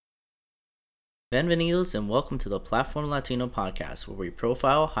Bienvenidos and welcome to the Platform Latino podcast, where we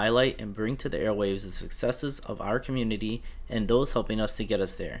profile, highlight, and bring to the airwaves the successes of our community and those helping us to get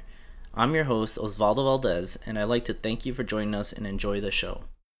us there. I'm your host, Osvaldo Valdez, and I'd like to thank you for joining us and enjoy the show.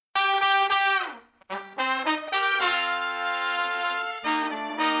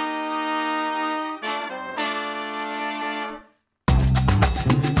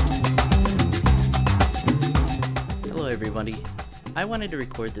 Hello, everybody. I wanted to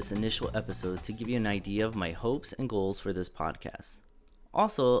record this initial episode to give you an idea of my hopes and goals for this podcast.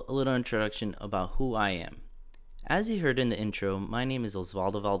 Also, a little introduction about who I am. As you heard in the intro, my name is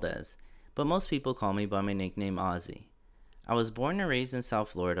Osvaldo Valdez, but most people call me by my nickname Ozzy. I was born and raised in South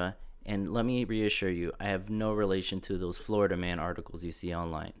Florida, and let me reassure you, I have no relation to those Florida Man articles you see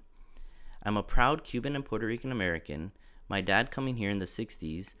online. I'm a proud Cuban and Puerto Rican American, my dad coming here in the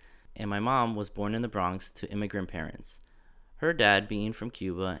 60s, and my mom was born in the Bronx to immigrant parents. Her dad being from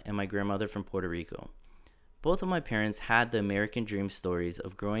Cuba and my grandmother from Puerto Rico. Both of my parents had the American dream stories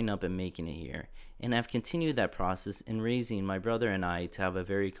of growing up and making it here, and I've continued that process in raising my brother and I to have a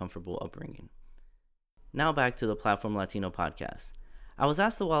very comfortable upbringing. Now back to the Platform Latino podcast. I was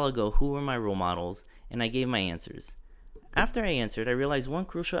asked a while ago who were my role models, and I gave my answers. After I answered, I realized one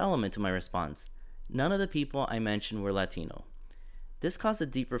crucial element to my response. None of the people I mentioned were Latino. This caused a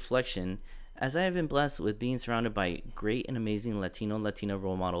deep reflection, as I have been blessed with being surrounded by great and amazing Latina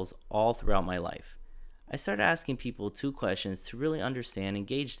role models all throughout my life. I started asking people two questions to really understand and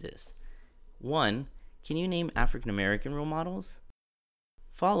gauge this. 1. Can you name African American role models?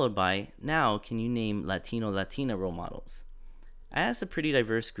 Followed by, now can you name Latina role models? I asked a pretty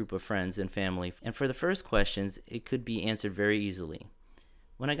diverse group of friends and family, and for the first questions, it could be answered very easily.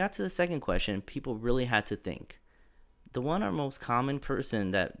 When I got to the second question, people really had to think. The one or most common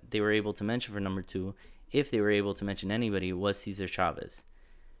person that they were able to mention for number 2, if they were able to mention anybody, was Cesar Chavez.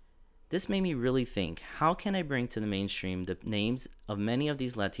 This made me really think, how can I bring to the mainstream the names of many of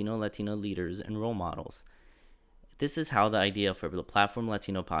these Latino leaders and role models? This is how the idea for the Platform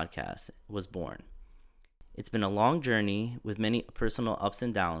Latino podcast was born. It's been a long journey with many personal ups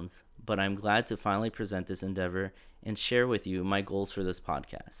and downs, but I'm glad to finally present this endeavor and share with you my goals for this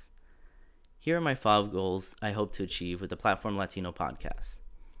podcast. Here are my 5 goals I hope to achieve with the Platform Latino podcast.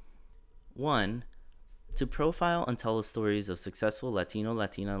 1. To profile and tell the stories of successful Latino,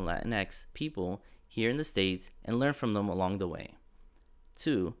 Latina, and Latinx people here in the States and learn from them along the way.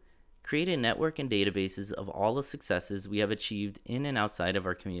 2. Create a network and databases of all the successes we have achieved in and outside of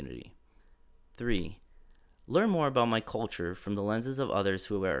our community. 3. Learn more about my culture from the lenses of others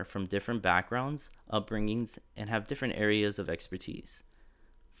who are from different backgrounds, upbringings, and have different areas of expertise.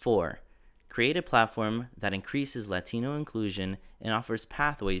 4. Create a platform that increases Latino inclusion and offers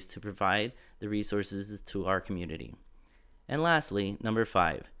pathways to provide the resources to our community. And lastly, number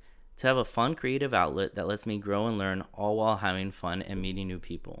 5, to have a fun creative outlet that lets me grow and learn, all while having fun and meeting new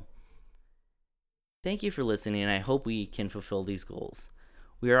people. Thank you for listening, and I hope we can fulfill these goals.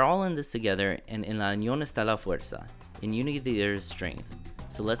 We are all in this together, and en la unión está la fuerza. In unity there is strength.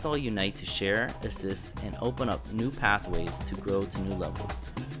 So let's all unite to share, assist, and open up new pathways to grow to new levels.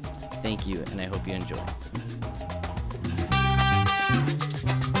 Thank you, and I hope you enjoy.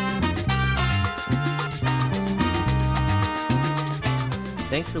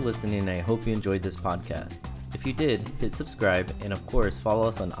 Thanks for listening, and I hope you enjoyed this podcast. If you did, hit subscribe, and of course, follow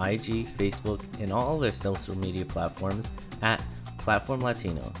us on IG, Facebook, and all other social media platforms at Platform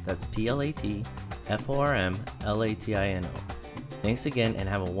Latino. That's PLATFORM LATINO. Thanks again, and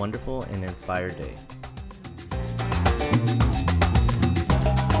have a wonderful and inspired day.